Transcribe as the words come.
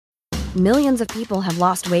Millions of people have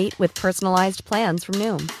lost weight with personalized plans from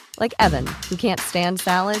Noom. Like Evan, who can't stand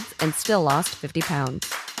salads and still lost 50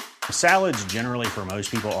 pounds. Salads generally for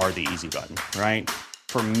most people are the easy button, right?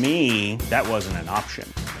 For me, that wasn't an option.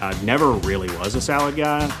 I never really was a salad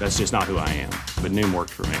guy. That's just not who I am. But Noom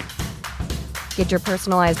worked for me. Get your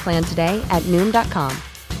personalized plan today at Noom.com.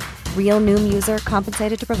 Real Noom user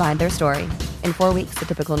compensated to provide their story. In 4 weeks, the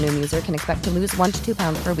typical Noom user can expect to lose 1 to 2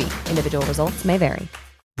 pounds per week. Individual results may vary.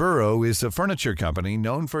 Burrow is a furniture company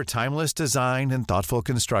known for timeless design and thoughtful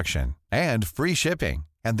construction, and free shipping,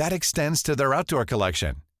 and that extends to their outdoor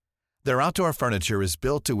collection. Their outdoor furniture is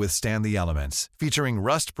built to withstand the elements, featuring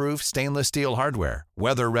rust-proof stainless steel hardware,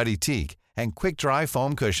 weather-ready teak, and quick-dry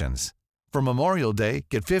foam cushions. For Memorial Day,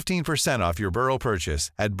 get 15% off your Burrow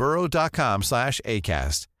purchase at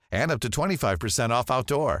burrow.com/ACAST and up to 25% off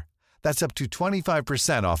outdoor. That's up to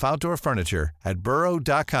 25% off outdoor furniture at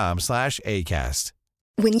burrow.com/ACAST.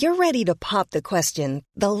 When you're ready to pop the question,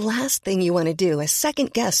 the last thing you want to do is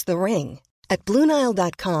second-guess the ring. At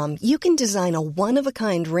BlueNile.com, you can design a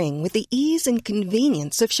one-of-a-kind ring with the ease and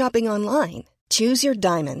convenience of shopping online. Choose your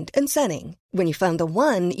diamond and setting. When you find the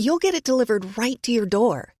one, you'll get it delivered right to your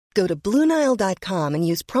door. Go to BlueNile.com and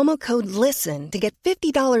use promo code LISTEN to get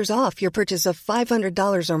 $50 off your purchase of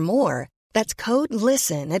 $500 or more. That's code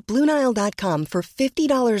LISTEN at BlueNile.com for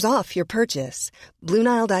 $50 off your purchase.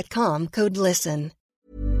 BlueNile.com, code LISTEN.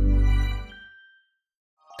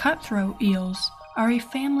 Cutthroat eels are a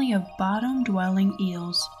family of bottom-dwelling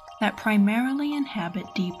eels that primarily inhabit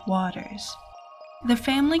deep waters. The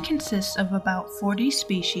family consists of about 40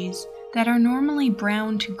 species that are normally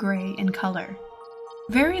brown to gray in color.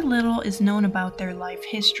 Very little is known about their life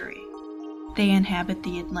history. They inhabit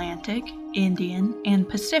the Atlantic, Indian, and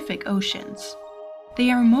Pacific Oceans. They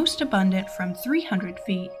are most abundant from 300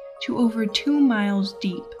 feet to over 2 miles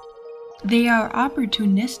deep. They are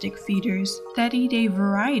opportunistic feeders that eat a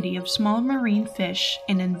variety of small marine fish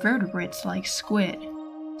and invertebrates like squid.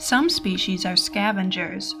 Some species are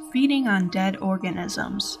scavengers, feeding on dead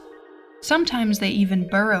organisms. Sometimes they even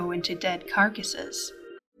burrow into dead carcasses.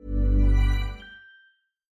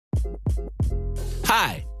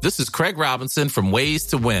 Hi, this is Craig Robinson from Ways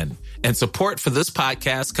to Win, and support for this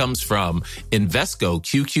podcast comes from Invesco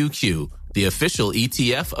QQQ, the official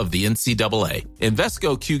ETF of the NCAA.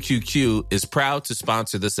 Invesco QQQ is proud to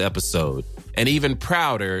sponsor this episode, and even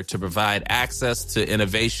prouder to provide access to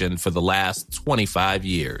innovation for the last 25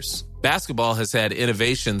 years. Basketball has had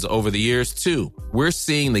innovations over the years, too. We're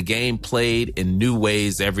seeing the game played in new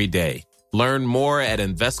ways every day. Learn more at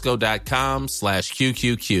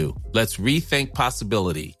Invesco.com/QQQ. Let's rethink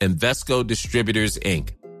possibility. Invesco Distributors,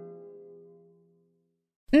 Inc.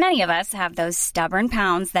 Many of us have those stubborn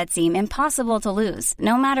pounds that seem impossible to lose,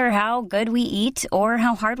 no matter how good we eat or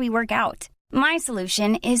how hard we work out. My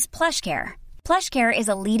solution is PlushCare. PlushCare is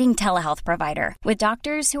a leading telehealth provider with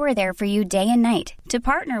doctors who are there for you day and night to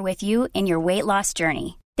partner with you in your weight loss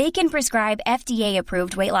journey. They can prescribe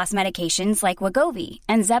FDA-approved weight loss medications like Wegovy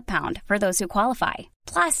and Zepbound for those who qualify.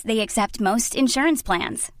 Plus, they accept most insurance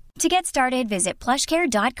plans. To get started, visit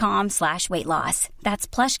plushcare.com/weightloss. That's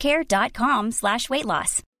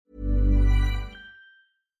plushcare.com/weightloss.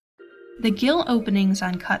 The gill openings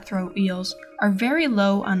on cutthroat eels are very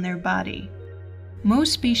low on their body.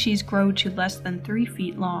 Most species grow to less than 3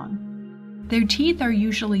 feet long. Their teeth are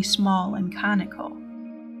usually small and conical.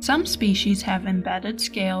 Some species have embedded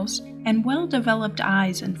scales and well-developed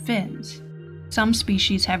eyes and fins. Some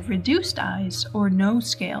species have reduced eyes or no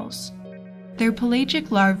scales. Their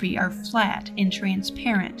pelagic larvae are flat and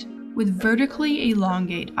transparent, with vertically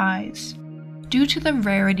elongate eyes. Due to the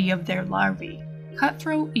rarity of their larvae,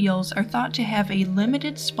 cutthroat eels are thought to have a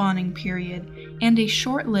limited spawning period and a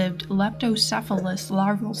short-lived leptocephalous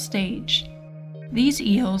larval stage. These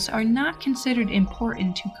eels are not considered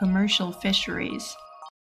important to commercial fisheries.